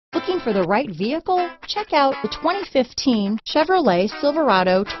Looking for the right vehicle? Check out the 2015 Chevrolet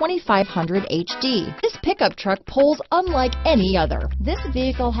Silverado 2500 HD. This pickup truck pulls unlike any other. This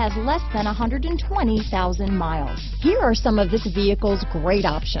vehicle has less than 120,000 miles. Here are some of this vehicle's great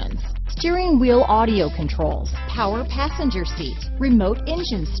options: steering wheel audio controls, power passenger seat, remote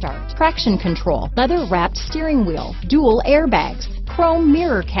engine start, traction control, leather-wrapped steering wheel, dual airbags, chrome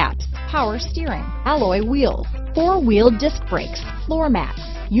mirror caps, power steering, alloy wheels, four-wheel disc brakes, floor mats,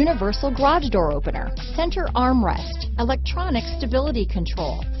 universal garage door opener, center armrest, electronic stability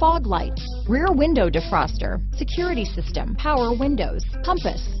control, fog lights, rear window defroster, security system, power windows,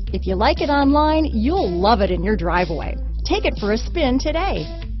 compass. If you like it online, you'll love it in your driveway. Take it for a spin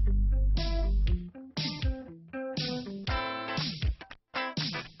today.